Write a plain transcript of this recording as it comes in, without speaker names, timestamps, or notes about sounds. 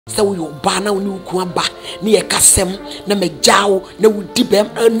So we bana uni kuamba ni ekasem na mejaw na wudi bem.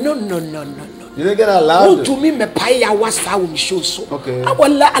 No. You don't get allowed. To me me pay ya wasa wo show so. Okay.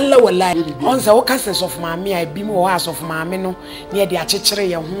 Allah on the occasions of mommy I be more house of mommy no near the achichere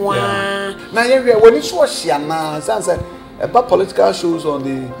ye ho a. Na ye when you so hia na say about political shows on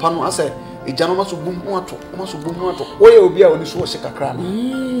the panel I say ejano maso bum ho ato oye obi a oni so hye kakra na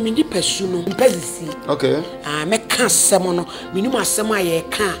me di pesu no mpezisi. Okay. Me ka asem no minum asem a ye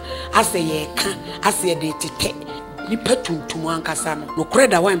ka ase ye ka ase de tete ni petuntum ankasa no no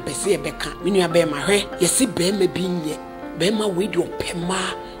kreda wan pese ye beka minu abe ma hwe yesi be ma bi nye be ma we di opema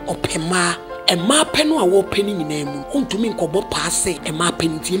e ma pe no a wo pe ni nyina mu ontumi nkobo paase e ma pe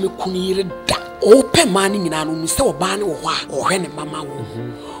ntie me kunire da o pe ma ni nyina no se oba ne wo a o hwe ne mama wo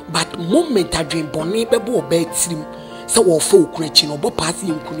but moment adwen boni bebo oba tirim se wo fa okurachi no bo paase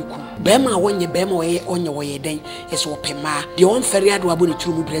ye nkuniku be ma wonye be ma onye wo ye den yes wo pe ma de on fere ado abo ne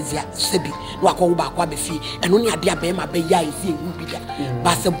turumu brazia sebi no akwo ba akwa be fi eno ne ade be ma be ya isi enwu bi da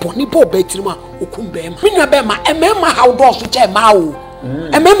ba se boni bo oba tirim a okum be ma minua be ma e ma how do so che ma o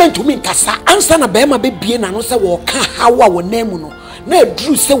e ma ntumi nkasa ansa na be ma be bie na no se wo ka hawa wo namu no na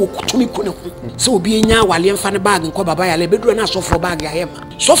edru se wo kutumi ku ne ho se obi enya wale mfa ne bag nko baba ya le bedru na sofro bag ya hema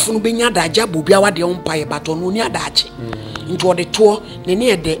sofro no be nya daja bobi awade on paye bato no ni adache njo de to ne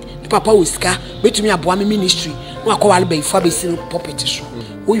ne de papa osika betumi aboa me ministry no akowale be ifa be sin puppet so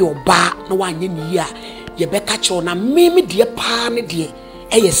wo yo ba na wanye ni ya ye be ka che na me de pa ne de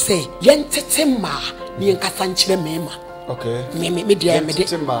eye se ye ntete ma ne nkasa nkyere mema. Okay. Me de me de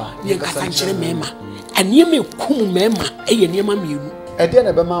ye nkasa nkyere mema anie me kum mema eye niema mienu e de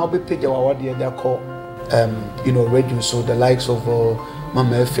na be ma obi page wa wade e da call radio, so the likes of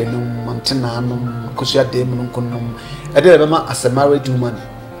Mama Efe Her, Ante Naa Kosia dem no konnom e de be ma as a married woman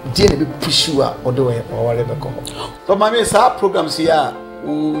de na be push you a odo we wa wale be ko so mama sa programs here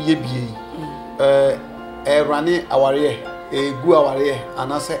o ye bie rane aware egu aware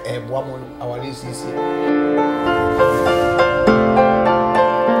anase eboa mo aware sisi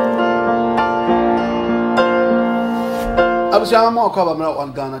Abusha ma kwa ba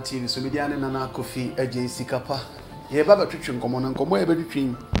on Ghana TV so media ne nana Kofi agency kapa ye baba twetwe nkomo na nkomo ye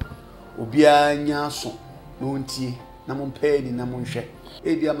bedwetwe obi anya so no ntie na mo mpa ni na mo nhwe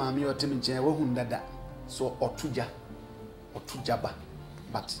e bia maame otem nchen wo hu ndada so otuja ba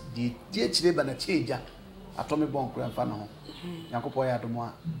but die chire ba na cheja atomi bon kura mfa na ho yakopo ya domo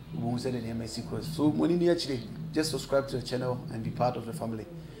a wo hu se de ne masiko so money ni chire just subscribe to the channel and be part of the family.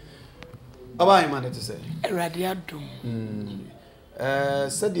 Aba man to say radio dum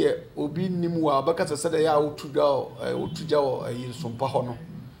said ye obi nim wa bakata said ya otuja o yi sompa ho no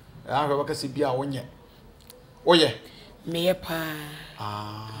ahwe bakase bia wonye oye me pa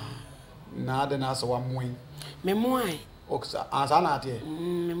na de na so wa moin me moai oksa asa na ate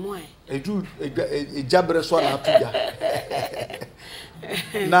me moai eju ejabre so na atuja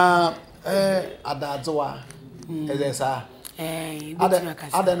na Adazoa ezesa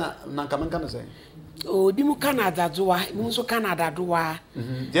Adana nankamenka no say o di mu Canada doa mu so Canada doa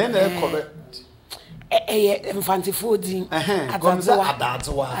then correct infante fodi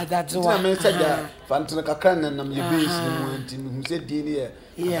Adazoa me say da fantena kakra nam ye base ni mu anti mu say di ni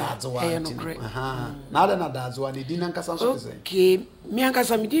Adazoa na Adana Adazoa ni di nankasa so say okay me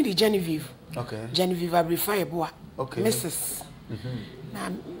ankasa me di Genevieve okay Genevieve Abrifa eboa okay Mrs. na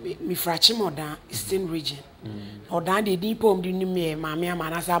mi frachi moda Eastern region odan de di pom di nim maame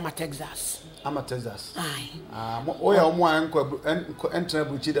amanasa ama Texas ai oya omo anko entra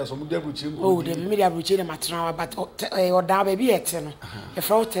buchi da so mu da buchi mu oh de mi da buchi de matran but odan ba bi ete no e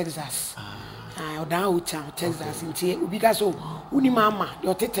from Texas odan uta Texas nti obi ka so uni mama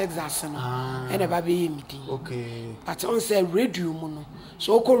de Texas no e na ba be yemi din okay but on say radio mu no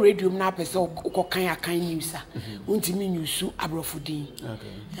so ko radio na pese ko kan news a unti mi news abrofudin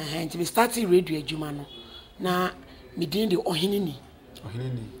okay nti we start radio adwuma no na mi din de ohenini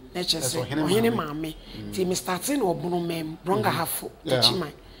na chese ohene maame ti mi starting obono mem bronga hafo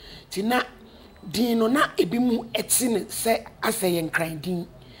techiman ti na din no na ebi mu eti ne se aseye nkran din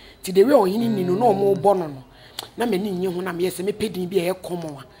ti de we ohenini no na omo bono no na me ni nye ho na me yese me pedin bi e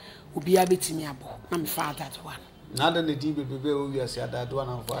komo a obi a betimi abo na me fa Adazoa na da ne din bebe o wi ase Adazoa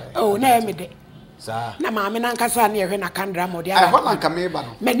na fa oh na me de sa na maame na nkasa na ehwe na kandra mode ala ho na nkame ba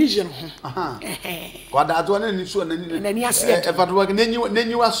no manager no aha kwa Adazoa na ni so na ni ase e fa do na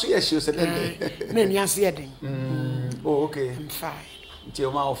ni waso ye hye se den na ni ase e den oh okay I'm fine nti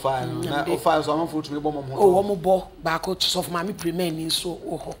o ma o fine na o fine so am for to me bo mo oh wo mo bo ba ko sof maame premier ni so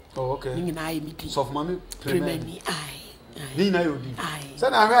oh okay ni na ayi mi di sof maame premier ni ai ni na yo di say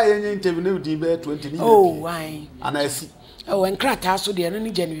na ahwa ye interview na di be 20 ni oh ai ana asi Oh, and Crata so the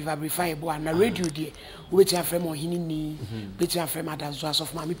only Genevieve Abrifiable and a radio dear, which are from Mohini, which are from Adazoa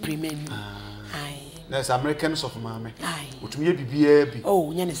of Mammy Premium. Aye, there's Americans of Mammy. Aye, which may be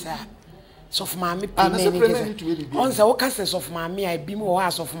oh, Yanisa. So for mammy, on the occasions of mammy, I be more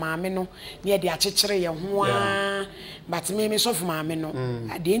house of mammy no near the achichery and but me so for mammy no.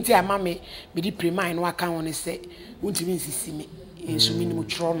 At the entire mammy, be the prima no account and say, won't you see me in so minimum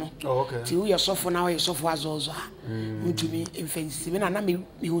trono? Oh, okay. Till your soft for now, your soft was also. Won't you be in fancy when I me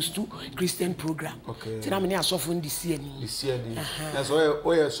host to Christian program. Okay. Then I'm near soft on this year. That's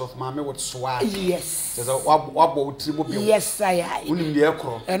why of mammy would swag. Yes. There's a wobble. Yes, I wouldn't be a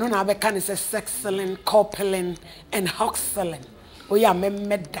crow. And on our can is sexcellent, corpulent, and hoxcellent. Oh, yeah,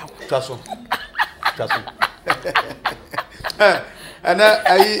 med down. Castle. And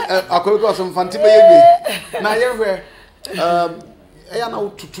I could go some fancy baby. Now, you're I know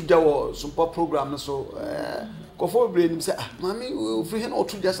to do some program, so go for brain say, Mammy, we'll free him or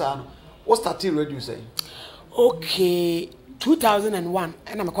to just what's that radio say? Okay, 2001,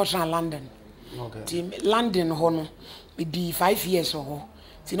 and I'm a coach in London. Okay. London, Hono, it be 5 years or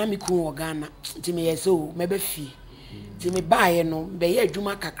Tinamiku or Ghana, Timmy so maybe fee. Timmy buy no, be a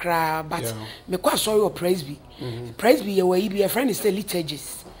Juma Kakra, but me quite sorry or Presby. Presby, away be a friend is still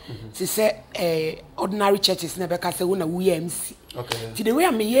liturgies. She said, ordinary churches never can say one a WMC. Okay. To the way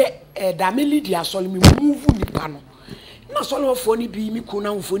I may damn dia solely move in the panel. Not solo phony be me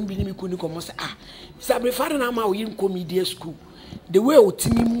kuna phone be me kuni como say, ah, Sabri father na ma in commedia school. The way o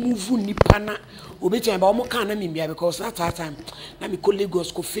Timmy move in the pana, obey about more can me because that time, na me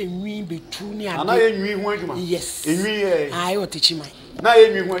colleagues go fame we be true near. And I knew yes, I ought to teach my. Now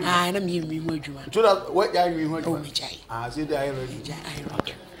you knew I am you, to that what I knew what I said, I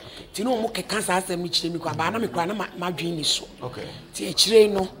wrote. Tino mo ke cancer asem chire mi kwa ba na me kwa na ma dwen so. Okay. Ti e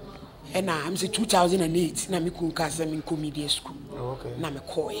chire no e na am say 2008 na me kun ka asem in comedy school. Okay. Na me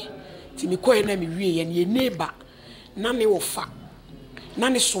koye. Ti me koye na me wie ye ne neighbor na me wo fa. Na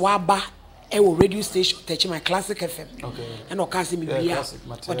ne so aba e wo radio station touch my classic FM. Okay. E no ka say me bia.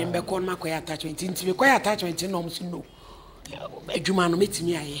 O dem be kon ma koye attachment. Ti me koye attachment no mo so no. Adwuma no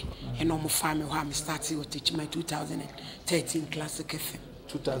metimi aye. E no mo fa me ho am start to teach my 2013 classic FM.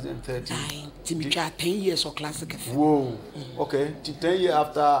 2013. Timika 10 years of classic. Whoa. Okay. 10 years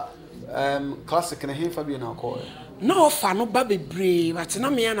after classic and him Fabian now call. No fa no ba bebre but na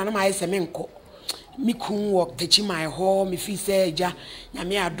me na ma yese me nko. Mi kun work teaching my home me fi say ja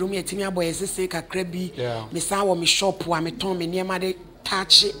nyame adom ye timi aboy sese kakra bi me sa wo me shop wa me ton me niam de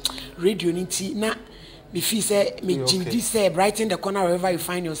touch radio nti na me fi say me jindi say right in the corner wherever you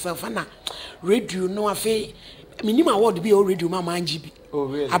find yourself na radio no afi minimum award be already ma manji. Oh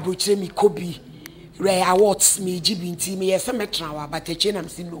really? Abrochire mi kobi rare awards me GBT me yes metra wa but eche na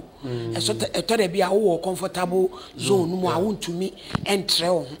msi no. So to dey be a wo comfortable zone no a want to me entre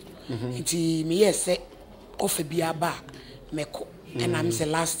o. Nti me yes say ofa bia ba meko. And I'm say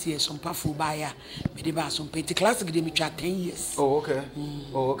last year some powerful buyer me dey ba some penti classic dey me twa 10 years. Oh okay.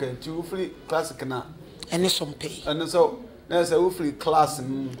 Oh okay. To free classic na. And some pay. And so there's a free class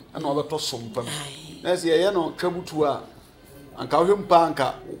and obeto some pam. Next year, no trouble to her. And call him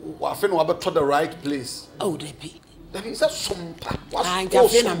Panka. I think we to the right place. Oh, they be. That is a Sompa. I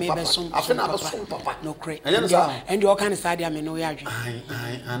think I maybe some. I think I was Sompa. No crate. And you can say, I mean, no,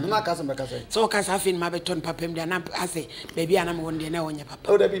 I'm not cousin. So, because I think my beton papim, then I say, maybe I'm one day now on your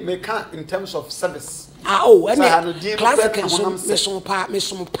papa. Oh, that be make in terms of service. Ah, oh, and I classic and some part, Miss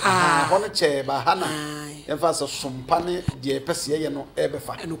Some Pa, one chair by Hannah. If I saw some panny, dear Pessia, no ever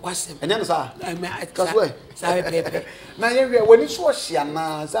find. And was and then, sir, I paper. Now, when you saw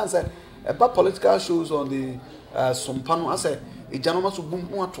Shiana, answer about political shows on the Sompano, I said, a gentleman to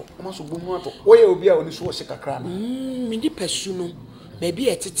boom water, almost boom water. Where will be when you saw Shaka Cran? Mindi Pessuno, maybe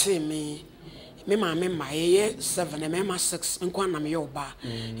a titty me. Mema my year 7 and mema 6 nkwana me yoba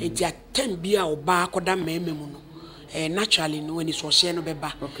enti a 10 bia oba koda mememu no naturally no when is was no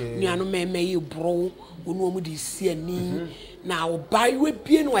beba nuanu meme yi bro onu omu di si ani na oba we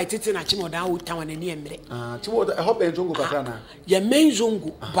bie no itete na chimo dan o town na ni emre chimo I hopeenzongo kakra na ye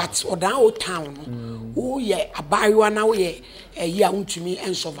menzongo but odan o town no o ye abayo na o ye yi a untumi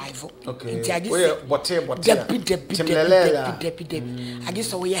en survival enti agi se bote agi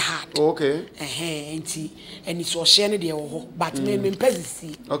so we hard okay enti eni so share ne de wo but me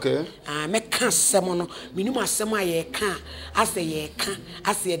mpezisi okay me ka asem no minimum asem aye ka ase ye ka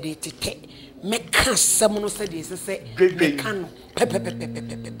ase de tete me ka asem no se de se me ka no pepe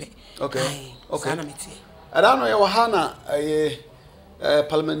okay okay I don't know your hana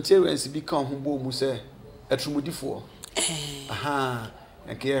parliamentarians become humbo mu se atrumudifo aha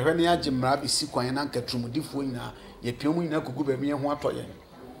nke hwe ne agimra bi si kwan na nka atrumudifo nyina ye piemu ina gugu ba mi ho atoye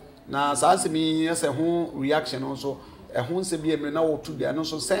na saa se mi ese ho reaction also ho nse bi emre na wo tu bia no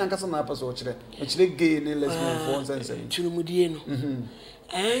so sen ankasa na apase o kire gay ne lesbian for nse tunumudie no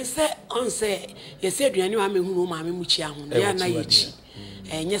se on se ye se aduane wa mehunu ma me muchi aho ya na ye chi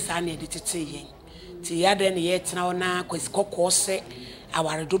enye saa na editete yen ti ya de ne ye tena ona kwasikokko se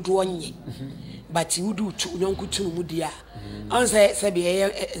aware dodo onye but wudu tu nyonku tunumudie a on se bi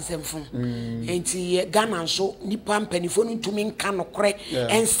ye enzemfun enti Ghana nso nipa mpanifo no ntumi nka nokore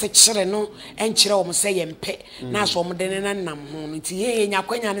ensechire no enchire wo se ye mpe na so mo de ne nam ho nti ye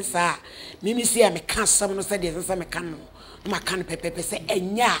nyakwanya ne saa mimi si a me ka asem no se de se me ka no ma kan pepepe se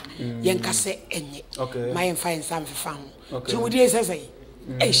enya ye nka se enye ma ye mfa ensam fefa ho tumudie se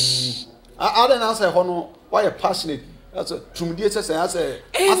eish ada na say ho no why passionate that's tumudie se say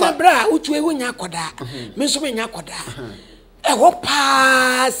asa bra utu ewo nya koda me so me nya koda ho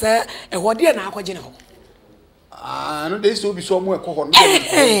pa se ho de na akogye ne ho no dey so bi so mo ekọ ho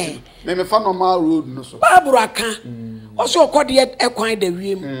me fa normal road no so baburu aka o so okode ekwan da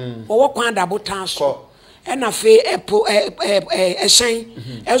wiem wo kwan da botan so ena fe epo ehyan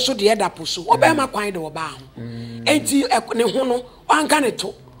eso de da po so wo be ma kwan de wo ba ho enti ne ho no anka ne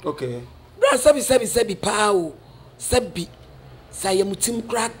to bra sabi pa o sabi say mutim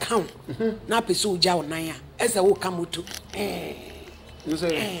kra kan na pese oja onan a ese wo kamoto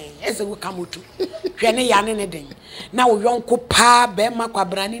ese wo kamoto hwe ne ya ne den na wo yonko pa be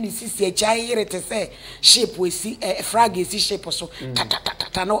makwabrane ni sisi echa yire te se shape wesi frag esi shape so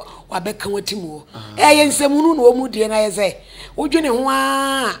ta no wa be kan watimu ye nsemunu no omu die na ye se odwene ho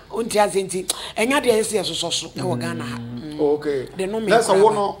a onti azenti enya de ye se soso e wo Ghana ha that's a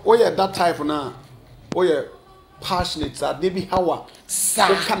one o ye that type na o ye passionate that they be how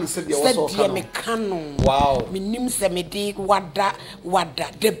so can say the also me canon wow minim se me de wada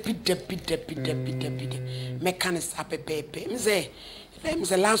debi me can say pepe me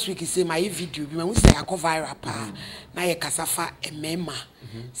say last week say my video bi me say akọ viral pa na ye kasafa emema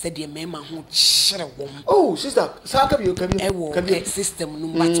say the emema ho chire wom oh sister saka bi o can you system no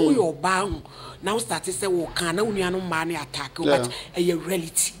but o your ba ho now start say wo kan na unua no ma na attack but a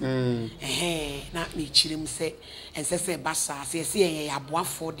reality na me chirem say ense say basa say ye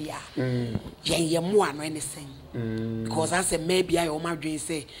aboafo dia ye mo ano anything because I say maybe I o ma dwen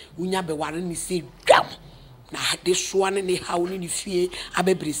say unya be ware ni say dwam na de so ane ne hawo ni fie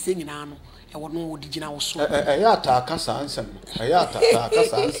abebrese nyina no e wono wo digina wo so ya ta kasa ansem ya ta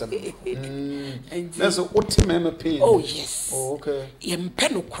kasa ansem that's what me pain oh yes oh okay ye mpe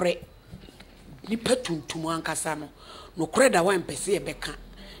no kore ni patuntum ankasa no kore da wan pese ye beka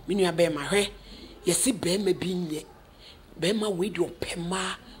menua be ma hwe ye si be ma bi nye be ma we di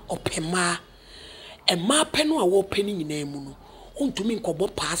opema e ma pe no a wo pe ni nyina mu no ontumi nkobo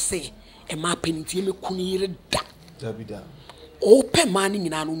paase e ma pe ni tie me kunu yire da bida o pe ma ni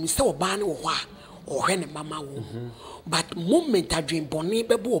nyina no mi se oba ne wo ho a o hwe ne mama wo but moment adwen bone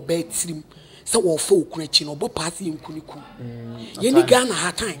bebo oba tirim se wo fa okunu achi no obo paase ye nkunu ku ye ni Ghana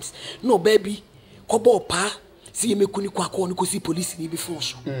ha times no baby kobo pa si ye mekuni kwa ko ni ko si police ni bi fon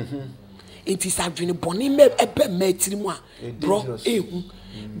so enti sa adwene bone me ebe ma tirim a bro ehu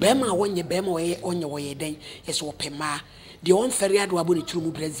be ma wonye be ma onye wo ye den yes wo pema de on fere ado abo ne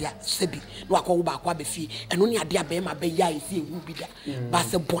turumu brazia sebi no akọ ba akwa be fi eno ne ade be ma be ya esi ehu bi da ba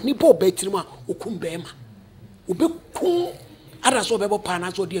se bone bo be tirim a okum be ma obekum ara so be bo pa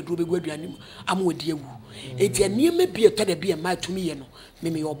na so de aduro be gu aduanim am wodi awu enti aniema bi eto da bi e ma tumi ye no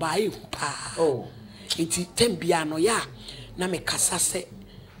me oba ehu pa enti tembia no ya na me kasa se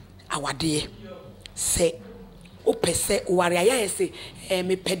awade se o pese o ware aya se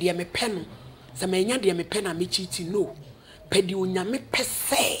me pede me pe no se me nya de me pe na me chiti no pede onya me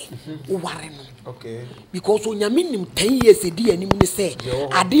pese o ware no okay because onya me nim 10 years edi anim ne se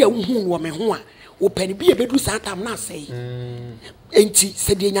ade a hu wo me ho a o pene bi e bedu satam na sei enti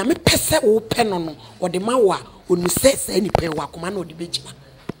se de nya me pese o pe no o de ma wa onu se ni pe wa koma na o de bejima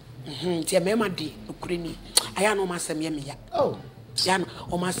ti me ma de okure ni aya no ma sem ye me ya ya no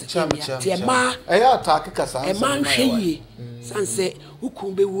o ma se ya ti ma aya attack kasa e ma hweye sanse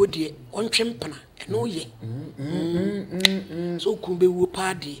ukun be wo de ontwempana eno ye so ukun be wo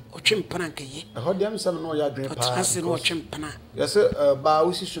pa de otwempana nkeye ho dem se no ya dwen pa ase no otwempana yes ba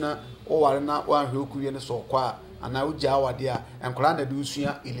usisuna o ware na wa hwe okuye ne so kwa ana uja awade a enkora na de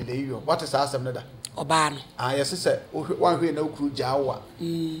usua ileleyo what is asem ne da oba no yes se wa hwe na okuru ja awa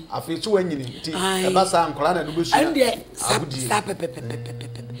afi so wanyini ti e ba sa enkora na do besu ande sa pepe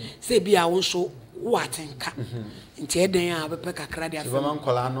se bi a wo so watenka nti eden a bepɛ kakra de afɛ man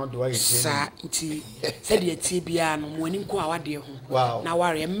kola no do ayi sa nti sɛ de tie bia no mo ani nko awade ho na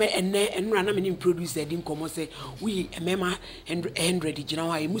ware enne enura na me ni producer di nkomo sɛ we emema 100 gina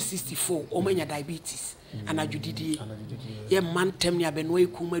wa emu 64 o manya diabetes anadwudidie ye mantem ne abeno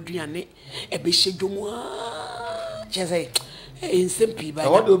ekum aduane ebehye dwomu chese ensem ba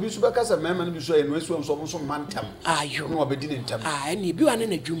what obi su beka se mema no bi so enu esu so mantem ayo no obedi ne ntam eni bi wa na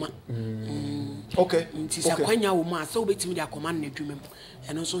adwuma okay nti sa kwanya wo ma so obetimi de akoma na adwuma mu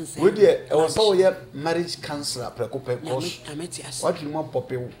eno so nsem we dey e was so ye marriage counselor prekope course ametias what you want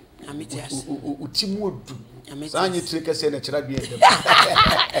pope ametias utimu odu sanyi trike se na kira bi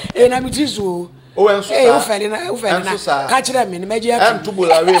na mitizo o enso sa ufele na ka kira me meje atu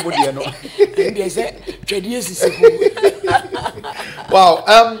antubola we mu de no ndi se twedie sisi wow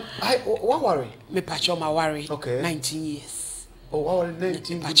what worry me pacho ma worry okay. 19 years what worry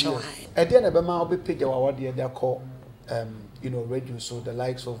 19 years e dey na be ma obi page wa wade dey call radio so the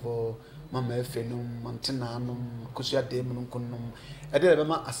likes of Mama Efe num Ante Naa num Kusia dem num kunum e dey na be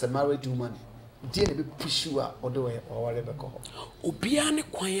ma as a married woman dey na be push you a odo we wa ware be ko obia ne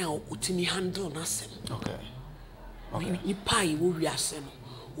kwan a otimi handle na sem okay ni pai wo wiase no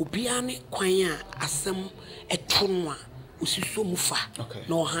obia ne kwan a asem eto no a osiso mu fa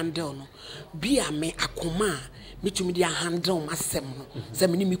no handle no bia me akoma mitumi dia handle masem no se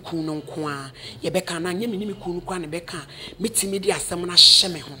me ni me kun no nko a ye beka na nya me ni me kun no kwa ne beka mitimi dia asem na hye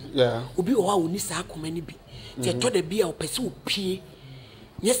me ho obi o wa oni sa akoma ni bi te to da bia opese opie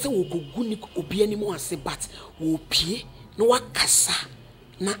nyese wo gogu ni obi ani mu ase but wo opie no wakasa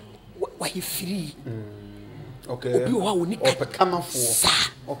na wa free okay obi o wa oni kamafo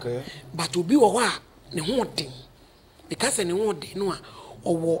okay but obi o wa ne ho den because ne ho den no a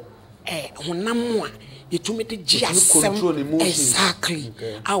owo honam a yetumi de gi asem exactly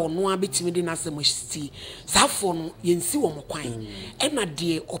a ono abetimi de nasem sti safo no yensi wo mokwan ena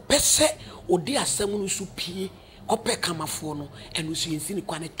de opese odi asem no su pie ope kamafo no enu su yensi ni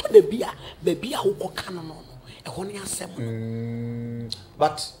kwane to da bia ba bia wokoka no no ho ne asem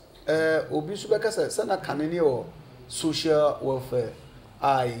but obi su beka se na kanene o social welfare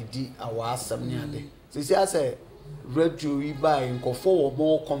ID awa asem ne ade sisi ase radio yi by nkofo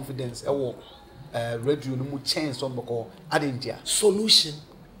more confidence ewo radio no mu chance on beko adentia solution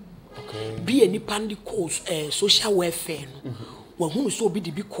okay be any pandi course social welfare no wa hunu so obi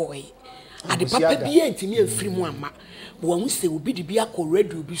di bi koi ade papa bi antimi afiri mu ama wa hu se obi di bi akọ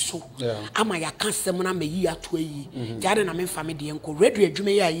radio bi so ama ya ka sem na mayi ato ayi jade na me fa me de enko radio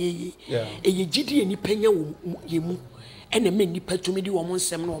adwuma ya ye eye gidi eni panya wo yemu ene me nipa tumi di wo mo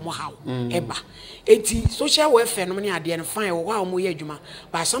nsem na wo mo hawo eba enti social welfare no ne ade no fine wo ha wo ye adwuma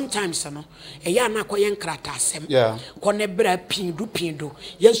but sometimes no eya na akoye nkrata asem ko ne bra pindu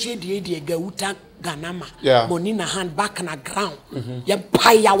yesu edi ga wuta ganama money na hand back na ground ye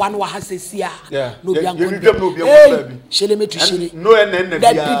paya wan wa hasesia no bia nko shele metu shele no enne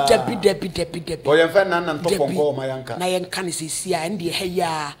bia debi o ye fa na ntopon ko ma yanka na ye nka ne sesia ende he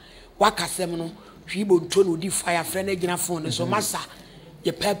ya wakasem no hwibo nto no di fire friend na gina phone so masa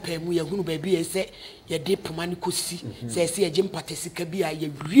ye pepe mu ye hunu ba bi ye se ye de poma ne kosi se se ye jimpata sika bi a ye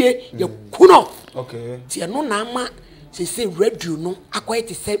wie ye kuno okay ti no na ama se radio no akoye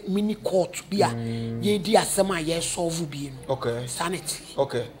te se mini court bi a ye di asem a ye solve bi no okay sanity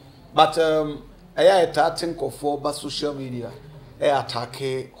okay but aya attacking for ba social media attack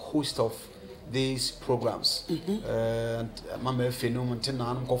host of these programs and Mama Efe no Ante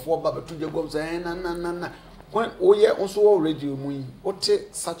Naa nkofo ba betu jegom say na when oye also radio mu what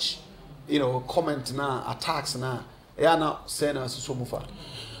such comment na attacks na na say na so mufa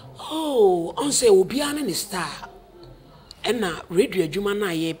on say obi an ne star na radio adwuma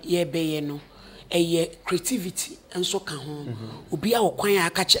na ye beye no eye creativity enso ka ho obi a okwan ya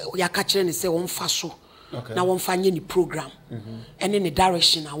ka kire ne say won fa so na won fa nye ni program ene ne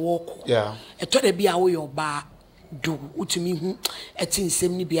direction a walk eto da bia wo yo ba do utumi hu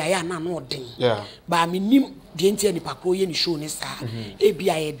etinsem ni bia ya na na odin ba me nim de entia ni pakro ye ni show ni sa e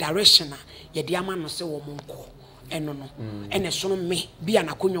bia ye direction a ye de ama no se wo monko eno no ene so no me bia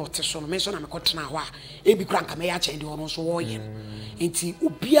na konyo ote so no me so na me kotena ho a e bi kranka me ya chen de ono so wo ye enti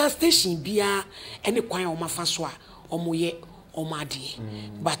obia station bia ene kwan o mafa so a omoye omade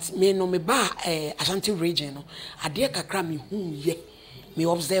but me no me ba Ashanti region no ade kakra me hu ye me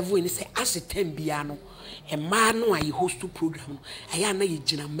observe we ni say as time bia no e ma no ayi host program no aya na ye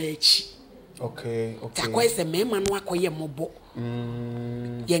gina machi okay takoy se me ma no akoye mobo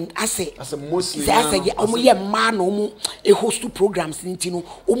yen ase mostly say ye omo ye ma no omo e host programs nti no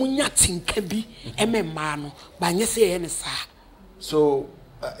omo nya tinka bi e me ma no ba nye se ye ne sa so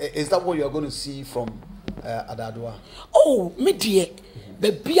is that what you are going to see from Adazoa? Oh, me dear,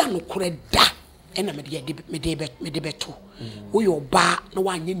 baby, I no correda. Ena me de beto. We your ba no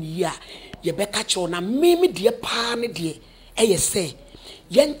one year. Ye be catch on a me dear pa ne dear. Say,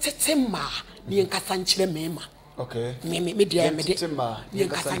 yen tetema, ni enkasanchire mema. Okay. Me dear me de ni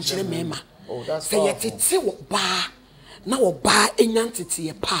enkasanchire mema. Oh, that's say ye tete wo ba. Na wo ba enyantete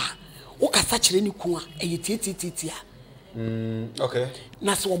ye pa. Wo kasa chire ni ku a eye tete okay.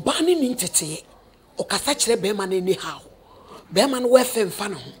 Na so ba ni ntete o kasa chire be ma na ni how. Be ma no we fe mfa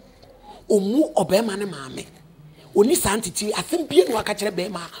no ho. Omu obema ne maame oni santiti asem bie no aka kire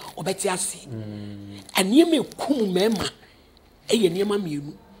bema obeti ase aniema ekum mema eye niema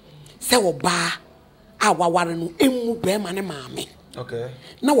mienu se wo ba a waware no emu bema ne maame okay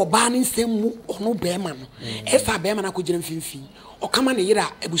na wo ba ne nsemu ono bema no esa bema na ko gire mfimfin okama ne yira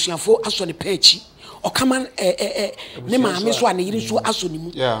abusuafo aso ne paachi okama ne maame so a ne yire so aso ne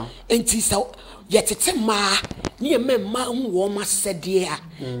mu enti sa yetete ma ni emma wo ma sede a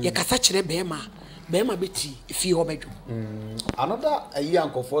ye kasa kire bema beti fi ho bedwo another a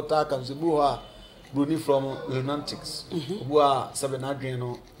year comforter can sebu ha bruni from lunatics obu a seven adwen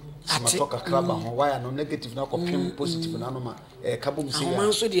no smatoka kraba ho why no negative na kopim positive na no ma kabom se ya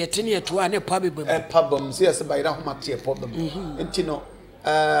man so de etene eto a ne pa bebam pabam se yes by da ho mate problem enti no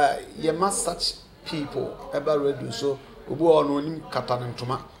ye must such people ever radio so obu no nim kata ne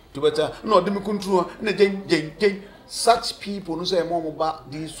ntoma to better no de me kuntu na gen such people no say more about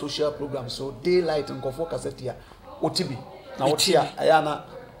these social programs so daylight and go for cassette ya otibi na otia ayana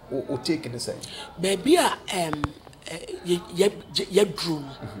o take the same baby ya drum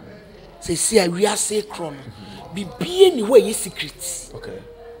say see we are say kron bibie ni way secret okay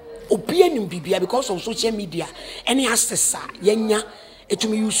obi anim bibia because of social media any access yenya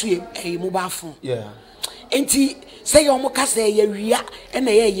etumi use a mobile phone enti say you moka say ya wia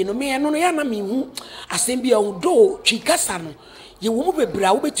na ye no me no ya na me hu asem bia o do twikasa no ye wo mu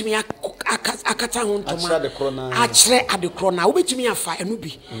bebra wo betumi akata ho ntoma akre adekro na wo betumi afa enu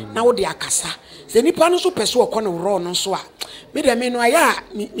bi na wo de akasa se nipa no so pese wo kɔ no ro no so a me de me no aya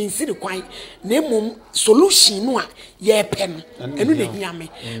me nsiri kwan na emom solution no a ye pɛ no enu de hia me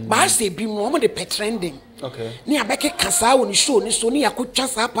ba se bi no mo de pɛ trending okay ni abeke kasa wo ni show ni so ni yakotwa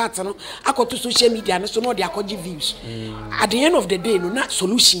sa part no akoto social media no so no de akoji views at the end of the day no na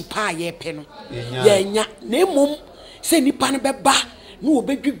solution pa ye pɛ no ye nya na emom se nipa ne beba no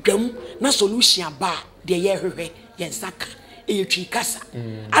obedwudwam na solution ba de ye hwehwe ye nsaka e twi kasa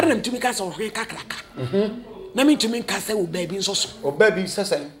adem tumi kasa ohwe kakraka na me tumi kasa wo ba bi nso so o ba bi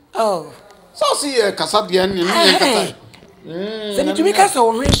sesen oh so see kasa de ne ne kasa se me tumi kasa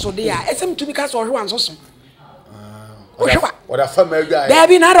ohwe so de a ese me tumi kasa ohwe anso so what a family guy there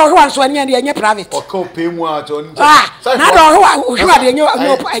be na do ohwe anso anya de anya private o ko pe mu a to na do ohwe de anya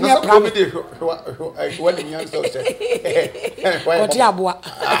private what the young so say what ya boa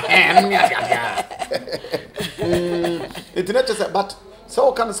internet just but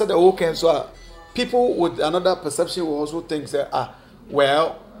so can say the okay so people with another perception will also think say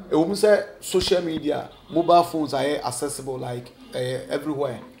well it would say social media mobile phones are accessible like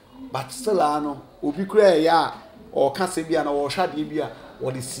everywhere but still no obi kura ya or can say bia na or hwade bia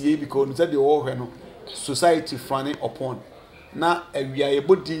or the see because say the all no society frowning upon na awia ye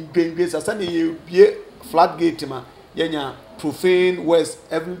body dwendwe sasa na ye bie flat gate ma yenya profane words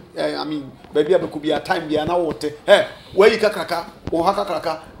every I mean baby abeku bia time bia na wote where you kakaka wo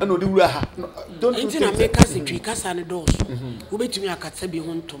hakakaka na odi wura ha don't you think make us twi kasa ne dos wo betumi akata bi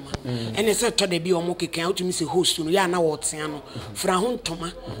ho ntoma ene se to de bi o mo kekan utumi se host no ya na wotea no fra ho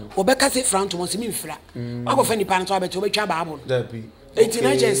ntoma wo beka se fra ntoma se mi mfra akofa ni pan to abeto betwa baabo da bi enti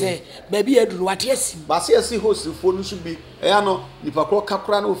na je se baby aduru wate asi ba se asi host fo no so bi eya no nipa kro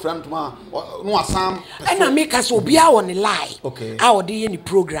kakra na ofra ntoma no asam ena make us obi a on lie okay a odi ye ni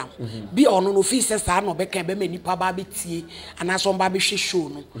program bi ono no fi se sa no beka be nipa ba betie ana so ba be hwe show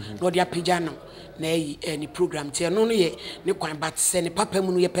no na odi apagya no na ni program tie no no ye ni kwan bat se ni papa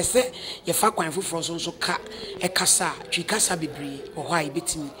mu no ye pese ye fa kwan foforo so ka e kasa twi kasa bebre o ho ai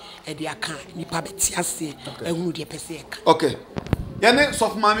betimi e de aka nipa betie ase ehunu de pese e ka okay yene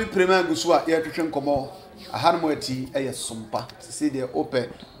sof mami premier gusu a ye twetwe nkomo ahanmo ati eye Sompa se de open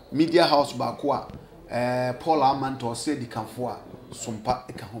media house ba ko a Paul Amanto se di kanfo a Sompa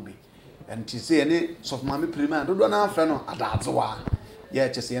e ka ho bi enti se yene sof mami premier dodo na afra no Adazoa ye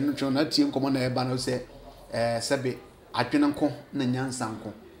chese yene twon na tie nkomo na e ba no se sebe adwene nko na nyansa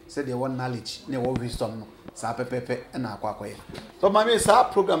nko se de one knowledge na wo wisdom no sa pepepe na akwakoye so mami sa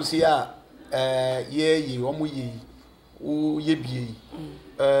program si a ye omo ye o ye bie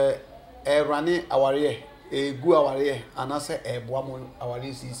rane aware gu aware anase eboa mo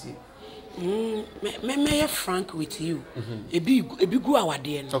aware sisi me frank with you ebi gu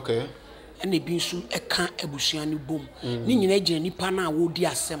awade no okay and ebi nso eka abusua ne bom ni nyina gye nipa na wo di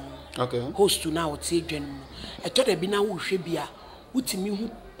asem okay host na wo tie dwan no eto da bi na wo hwe bia wutimi hu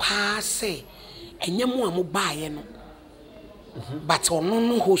pa se enyem a mo baaye no but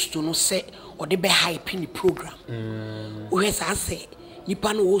ono host no se o de be hype ni program o hesa se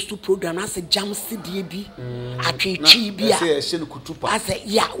nipa no host program na se jam sidie bi atwetwi bi a ase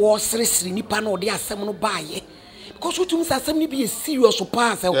ya wo sresri nipa no de asem no baaye because utum asem ni bi serious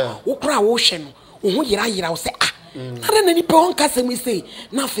pa se wo kra wo hwe no wo ho yira wo se nare na nipa on kasem se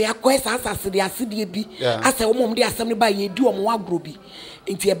na fa yakwa asase de asedie bi ase wo mom de asem no baaye di wo mo agro bi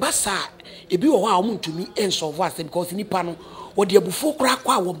nti e basa ebi wo ha wo ntumi ensolve asem because nipa no wo de abufo kra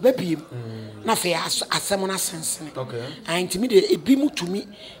kwa wo babiem na fe asem na sensene okay antimi de ebi mutumi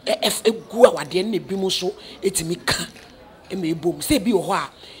egu awade na ebi mu so etimi ka emebom se ebi wo ho a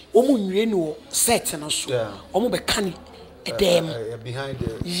omu nwire no set no so omu be kan edem behind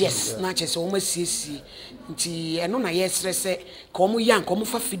the yes na chese omu asiesie nti eno na yesrese ka omu yan ka omu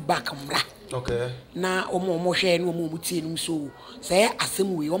fa feedback mra okay na omu hwe no omu tie no so say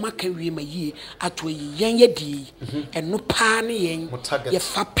asem we omu aka wie ma yie ato yi yen ye die eno pa ne yen ye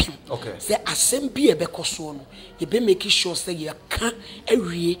fa pim okay say asem bi e be koso no ye be make sure say ye ka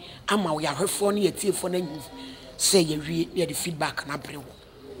awie ama we ahwefo no ye tiefo na nyi say ye wie ye the feedback na brewo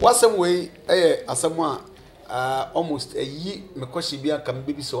wasem we asem a almost a year me question bi aka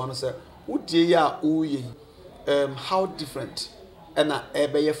me bi so one say udie ya uye how different and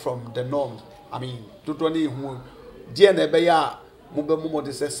ebe from the norm I mean toto ni hu die na ebe ya mo be mo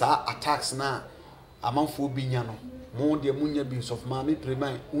de say sa attacks na amanfo bi nya no mo de munya bi of mami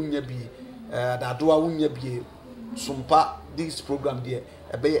preman unya bi dadoa unya bi Sompa this program there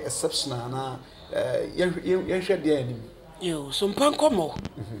ebe exceptional na ye hwe de anim yo Sompa nkomo wo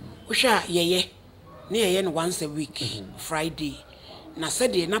hwa yeye na yeye no once a week Friday na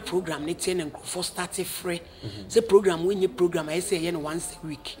said na program ne tie na for start free say program when you program I say yeye no once a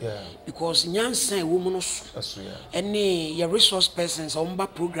week because nyansan e wo mu no so ene your resource persons omba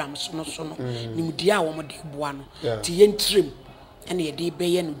programs no so no nimdia a wo mo de boa no ti ye ntrim ene ye de be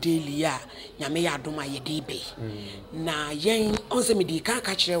ye no daily a nyame ya adoma ye de be na yen on se me di ka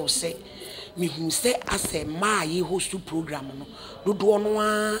kire wo say me hu say ase ma ye host program no dodo no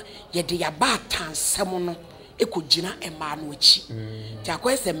a ye de ya ba tansem no ekogina ema no achi ti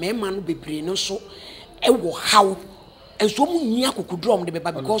akwese mema no bebre no so ewo haw enso mu nyi akokudrom de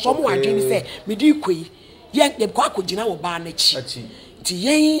beba because omo wadwen say me di koi ye kwa akogina wo ba na achi ti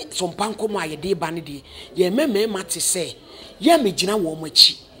yen Sompa nkomo aye de ba ne de ye mema te say ye megina wo mo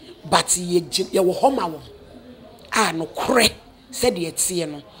achi but ye wo homa wo no kore said ye tie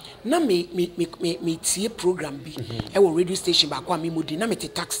no na me tie program bi e wo radio station ba kwa me modi na me te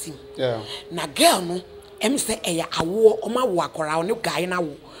taxi na girl no em say eya awo o ma wo akora ne guy na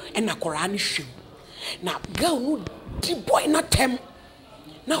wo e na akora ne hwem na girl no di boy na tem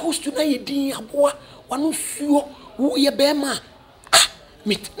na host na ye din aboa wano suo wo ye be ma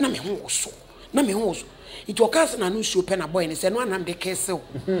me na me ho so iti okase na no suo pe na boy ne se no anam de kese o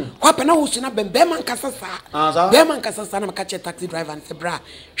kwa pe na host na be man nkasa sa be man nkasa sa na maka che taxi driver and se bra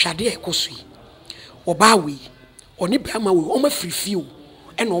hwade e kosui oba we oni be ma we o ma free o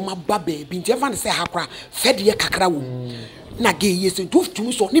ena o ma ba baby nti efa ne se hakra fede ye kakra wo na ge yesu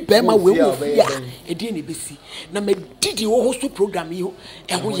tuftum so ni be ma we wo fia e die ne besi na me didi wo host program yi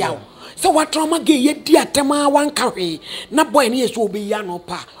e ho yawo se watroma ge ye di atema wanka hwe na boy ne yesu obi ya no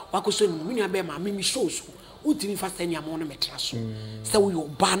pa wakoso no minu abe ma me show so utini fa senya mo no metra so se wo yo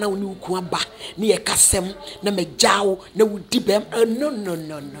ba na oni ku aba ne ye kasem na me jawo na wo di be no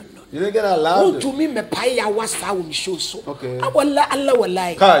you don't get allowed to me me pay ya wasa wo me show so okay Allah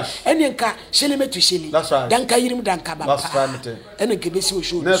wallahi eni nka shele metu shele danka yirim danka baba that's right eni nke besi wo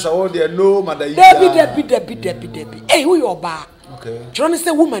show na so wo de no madayi debi eh who your ba okay trying to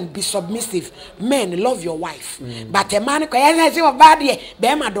say woman be submissive men love your wife but a man ko ya say baba de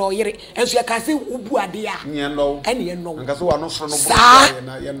be ma do yire enso ya ka say ubu ade a nye no eni ye no nka so wa no so no bo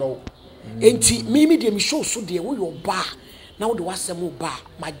na ye no enti me de me show so de wo your ba na wo de wasem ba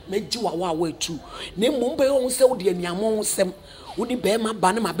maji wa etu na mmom be ho se wo de anuamo ho sem wo di be ma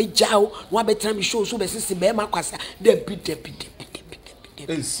ba na ma be jao wo be tram show so be sisi be ma kwasa de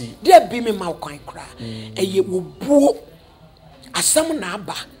bi me ma kwan kra eye wo buo asem na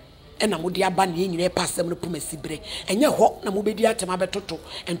aba ena mo de aba na nyire pa asem no pomasibre enye ho na mo be di atema betoto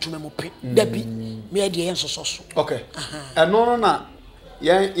entuma mo pe da bi me de ye nsoso so okay eno no na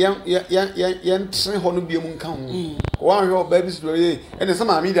yan tren ho no biam nka ho wa hwe baby story ene se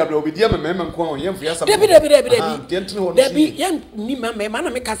ma media bra obidia mema nko ho yan fia Debi yan tren ho Debi yan ni mema na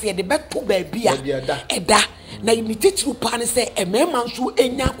me ka se de beto baby a eda na mi titiru pa ne se mema nso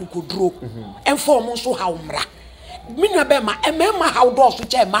enya kokoduro enfo mo nso ha umra minua be ma mema ha do so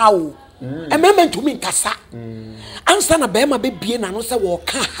che ma o mema ntumi nkasa ansa na be ma be bie na no se wo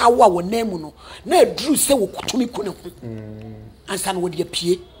ka hawa wo namu no na aduru se wo kutumi kune ho ansa na wo de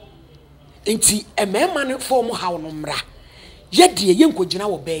pie enti mema ne form ha no mra ye de ye nkogina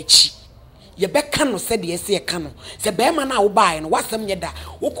wo ba achi ye be ka no se de ye se ka no se be ma na wo bae no wasam nye da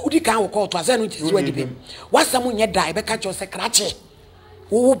wo kudi kan wo ko to ase no tisi wadi be wasam nye da ye be ka cho se krache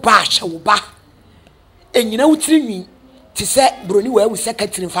wo ba hye wo ba enyina wutiri nwi ti se broni wa wu se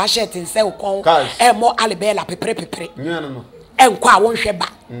katiri fa shirt nse wo kon mo alebela pepere nyana no enko a wo hwe ba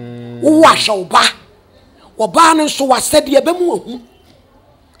wo ahye wo ba no so wasade ye be mu ohu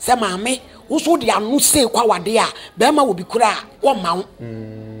se maame wo so de anu se kwa wade a be ma wo bi kura wo ma wo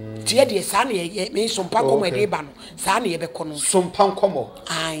tie de sa na ye me sompa komo e de ba no sa na ye be kono sompa nkomo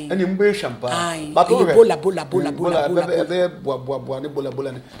ani mbe champa ba to bola be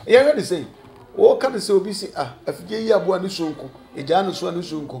bola ne ye ready say o ka se obi si afije yi abo ani sonko eja no so ani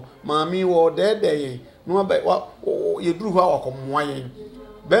sonko maami wo de no ba ye duru ho akomoa yen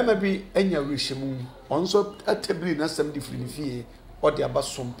be ma bi anya rehemu onso atabli na sam different fie or the aba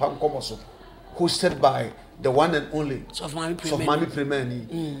sompa nkomo so hosted by the one and only Sofmami Premeni.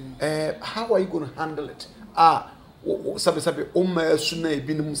 How are you going to handle it? Sabi umma suna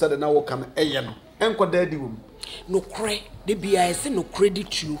ebinum sada na wo kan eye no. Enko daddy wom. No kre, de bia ese no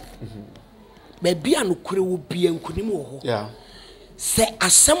credit you. Ba bia no kre wo bia nkunim wo ho. Yeah. Se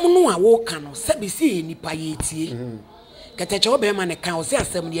asem no a wo kan no, sabi si nipa ye tie. Kateche wo be ma ne kan, o se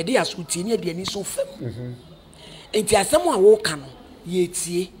asem ne de aso tie ne de ani so fam. Enti asem a wo kan no ye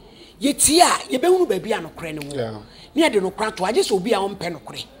tie. Yetia ye be hunu baabi anokre ne wo ne de nokra to age so obi a on pe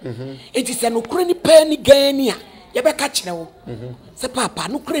nokre enti se nokre ni pa ni gani a ye be ka kire wo se papa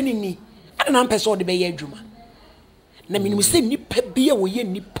nokre ni ni ade na mpe so de be ye adwuma na minimu se nipa bia wo ye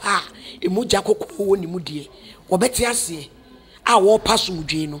nipa emoja kokko wo ni mu de wo beti ase a wo paso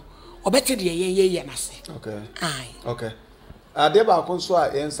mudwe no wo beti de ye na se okay ade ba ko so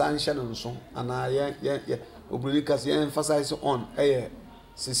a yen san hye no nso ana ye obuli kas ye emphasize on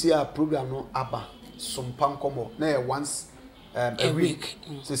Sisia program no aba sompa nkomo na once a week.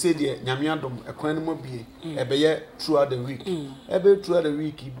 Sisia de nyamiadom ekwan no mobie ebeye throughout the week. Throughout the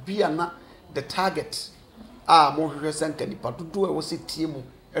week bia na the target mo hwehwe senka nipa dodo e wo se tie mu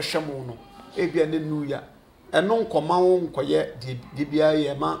ehwemo no ebia ne nuya eno nkoma wo nkoye de bia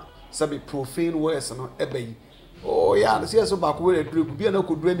ye ma sabe profane words no ebeyi ya sia so ba ko we dure bia na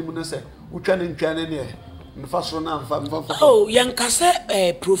ko dure ni mu no se utwa ne ntwa ne mfaso na mfa yankase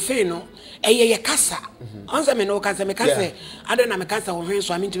profane no ye kasa onza me no kasa me kasa ade na me kasa wo hwen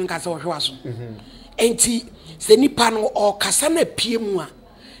so ami ntimi kasa wo hwe aso enti se nipa no o kasa na pie mu a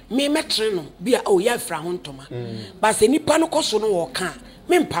me metre no bia ya fra ho ntoma ba se nipa no koso no wo ka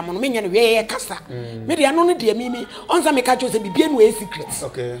me mpam no me nya no ye kasa me de ano no de mimi onza me ka cho se bibie no e secret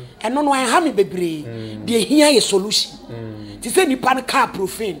eno no ha me bebre de hia ye solution ti se nipa no ka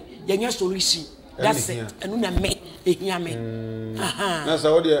profane ye nya solution. That's it. And una me, me. Na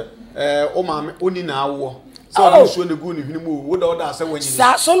sa wo de o ma me oni na awo. So so ne gu ni hwinimu wo da oda ase wanyi.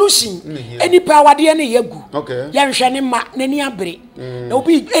 Sa solution. Eni pa wade ne yegu. Okay. Ya nhwe ne ma nani abere. Na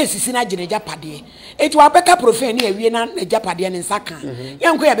obi esisi na gine japade. Eti wa beka profane ne awie na japade ne nsaka.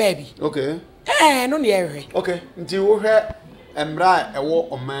 Ya nko ya baby. Okay. No ne ehwe. Okay. Nti wo hwe emra ewo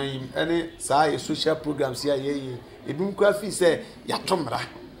oman ene sa ye social programs ya ye. Ebi nkwa fi se ya tomra.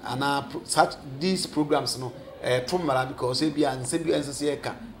 And such these programs no tomara because e bia nse bi ense se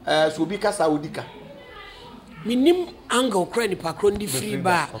ka so bi kasa odika minim angle credit pakro ndi free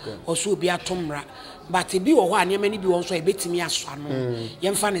bar o so bi atomra but bi wo ho anema ni bi won so e betimi aso ano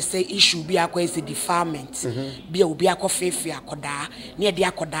yemfa ne say issue bi akwa is defilement bi obi akofefe akoda na e de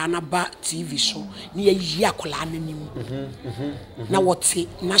akoda na ba TV show na yi akola ananim na wote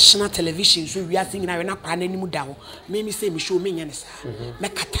national television so wi asing na we na kwa ananim da ho me say me show me nya ne sa me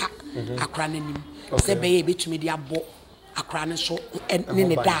kata akra ananim se be ye betimi de abo akra ne so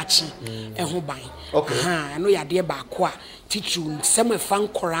ne daachi ho ban no ya de ba ko a titu sem fa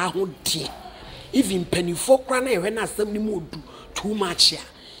nkora ho de even penifo kra na ye na asem ni mu odu too much ya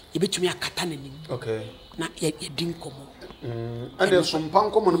ye betumi akata nanim na ye din komo and some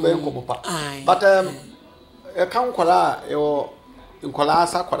pan komo no be komo pa but e kan nkora e nkola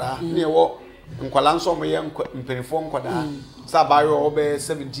asa kwara na ye wo nkola nso mo ye mpenifo nkoda sa ba yo obe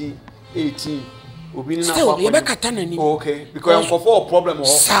 17 18 still you be katana ni. Okay, because I'm for a problem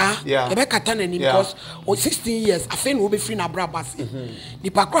sir, you be katana ni because 16 years afen wo be free na bra basi.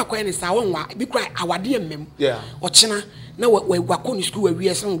 Nipa kra kwa ni sa won wa bi kra awade emem. O chena na we gwakọ ni school we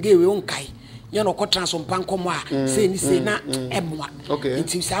wiase nge we onkai. Ye no ko transompa nkomo a say ni say na emwa.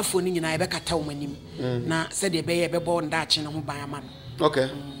 Nti sa afo ni nyina ye be kata wo manim. Na se de be ye be bo nda ache na ho ban ama no.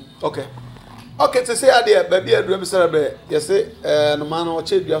 Okay, to say idea baby adu me celebrate. You say no man o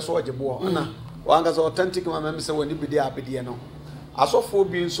che dua so ogebo na wanga so authentic man me say woni bidi abidi no. Asofo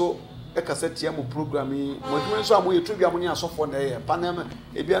bi nso e cassette ya mo program yi. Mo dwuma nso amoye tu bia mo ni asofo na ye. Panama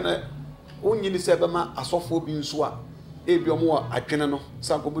e bia na onyi ni se be ma asofo bi nso a ebi omo atwene no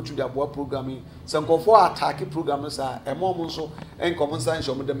sanko betu da boa program yi sanko fo attack program no sa e mo nso enkom nsan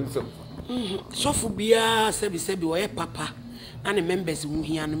hye omo dem fam sofo bia sebi wo ye papa na ne members mu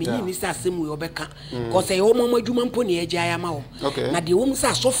hia no me ni sa asem we obeka cause e omo adwuma mpo ne agya ya ma wo na de wo mu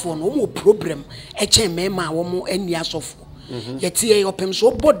sa sofo no omo problem e chen mema wo mo ani asofo yetie e opem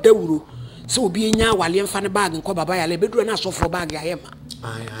so bodawuro se obi enya wale mfa ne bag nko baba ya le beduro na asofo bag ya yema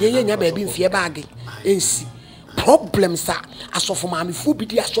ye nya ba bi mfie bag ensi problems are asofo maami fu bi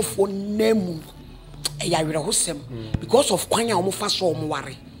di asofo nemu e ya were hosem because of kwanya omo fa so omo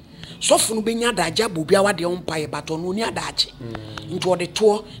ware sofo no benya daja bo bia wade on paye bato no ni adaje nti ode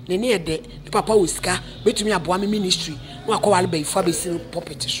to ne ne ede papa osika betumi aboa me ministry no akọwale ba ifa be sin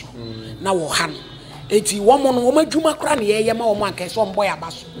puppet so na wo ha no enti wo mo no wo madwuma kra ne ye ma wo mo anka so mboy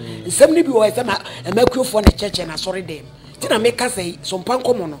abaso nsem ni bi wo ese ma emakuofo na cheche na sorry dem tina meka say Sompa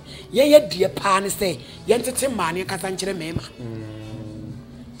nkomo no ye die pa ne say ye ntete ma ne kasa nkire mema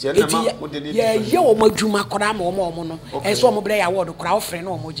ye wo madwuma kora ma wo no e so mo bre ya award kora ofre na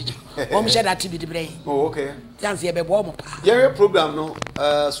wo gigi wo mo sheda tibi de bre okay chance ye be bo mo pa ye program no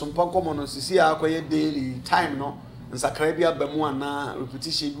Sompa nkomo no sisi akoye daily time no nsakra bia ba mu ana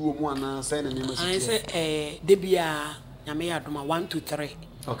repetition bi wo mu ana say na ne ma sisi say de bia nyame ya doma 1 to 3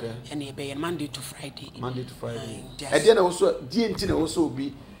 okay and e be Monday to Friday e dey na also die nti na also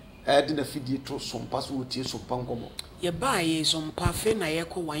bi de na fidie to Sompa so wotie Sompa nkomo ye ba ye Sompa fe na ye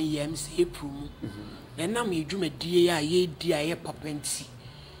ko 1 year mse April mu na me dwumadie ya ye di aye papenti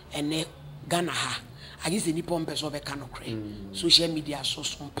ene Ghana ha agise ni pompe so be kanokre social media so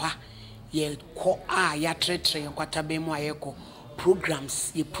Sompa ye ko ya tretre nkwata be mu aye ko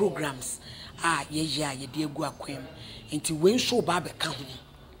programs ye ya ye de egu akwem enti when show ba be ka ho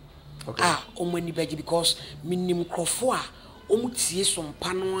omani beji because minim krofo a omutie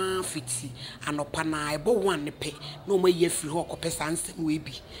Sompa no afiti anopa na ebo one ne pe na omaye firi ho kopesa ansem we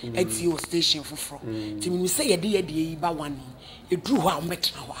bi ati o station foforo ti minim se ye de yi ba one edru ho a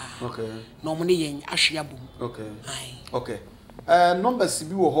metra ho na omo ne yen ahwea bom okay numbers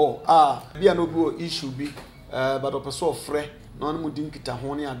bi wo ho bia no bi o issue bi but opeso frɛ na no mudi nkita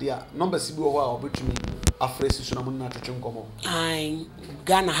ho ne ade a numbers bi wo ho a obetumi afresi so na mo na twetwe nkomo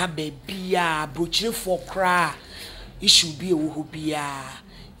Ghana ha be bia brochire for kra issue bi wo ho bia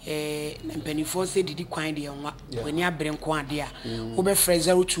mpanifo se didi kwan de enwa wani abre nko ade a wo be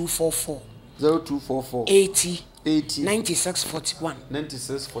frɛ 0244 80 9641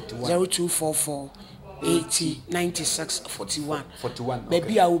 0244 80 96 41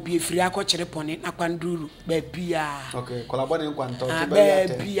 baby a obi efiri akọkire pone na kwanduru baby a kolabone nkwanto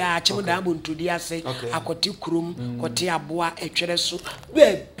baby a chemu da bontudi ase akoti krom koti aboa etwere so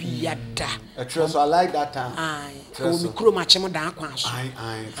baby a da etwere so I like that time o mi krom a chemu da akwan so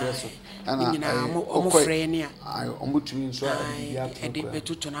etwere so ana nyina omo frɛ ni a omutumi nso a bia de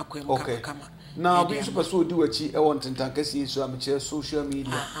betuto na kwem kama na obi super so di wachi e won tentakasi so am social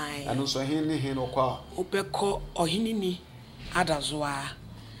media ano so hin okwa opeko ohinini Adazoa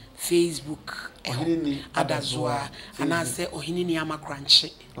Facebook ohinini Adazoa anase ohinini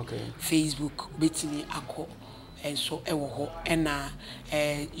amakranche Facebook betini akọ enso ewo ho ena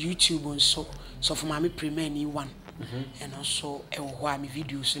YouTube nso so for mama premier ni one and also ewo ho am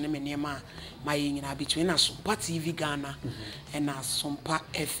videos ne menema my nyina between na Sompa TV Ghana and na Sompa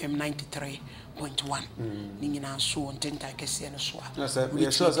FM 93.1 ni nyina so ontenta kese no so a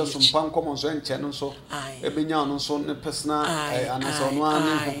yes sure Sompa nkomo so enche no so ebenya no so ne personal anasa no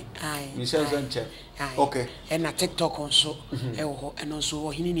ani mi share so enche okay and na TikTok also ewo ho and also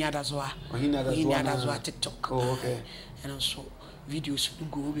ohinini Adazoa TikTok okay and also videos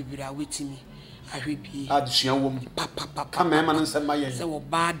go bibira wetimi ahwebi adusua wom papa mema no nsema yen se wo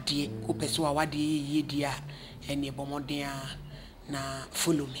ba de ko pese wa wade ye dia ene bomoden na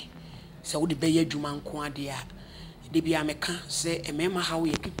follow me se wo de be ye adwuma nko ade a de bia meka se emema hawo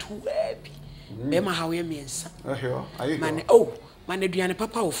ye kitu abi mema hawo ye miensa ayo mane aduane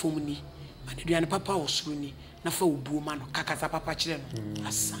papa wo fom ni mane aduane papa wo suru ni na fa obuo ma no kakasa papa kire no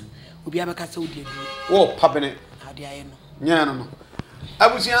asa obi abekasa odi adu wo papene ade aye no nya no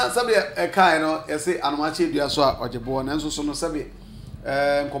abusia sabe kai no yesi anomache dua so a ogebo na nso so no sabe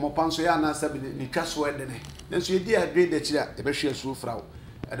nkomopanso ya na sabe ni twaso edene nso yedi adwe de kire a ebehwe asuo frawo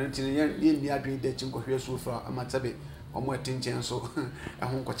adonti ne ni adwe de kire nkohwe asuo frawo ama sabe omo atinchen so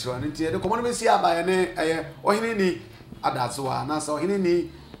ehun nkokire no nti de komo no besi abaye ne eye ohene ni Adazoa na so ohene ni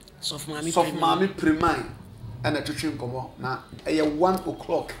sof mami primai ana twetwe nkomo na eye 1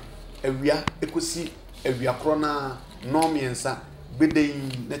 o'clock awia ekosi awia kro na nomiensa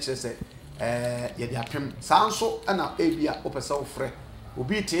bedein na kire se yedi apem sanso ana ebia opesa ofre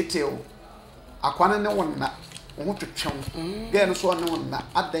obi tete o akwane ne wonna wo twetwe ge no so ne wonna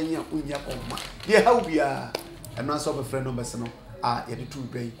adan ya unya koma de hawbia eno aso be friend no bese no yedi tu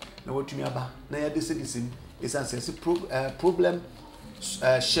bai na watumi aba na yedi sedisi is an problem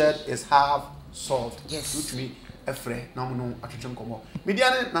shared is half solved. Yes. Which me a friend no no atwetwe nkomo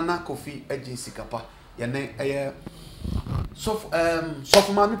mediane nana coffee agency kapa yene sof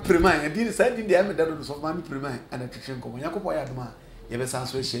mami prima din say din dey me dado sof mami prima and atwetwe nkomo yakopo ya doma ye be san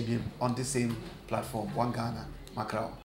so ehia bi on the same platform one Ghana Macau.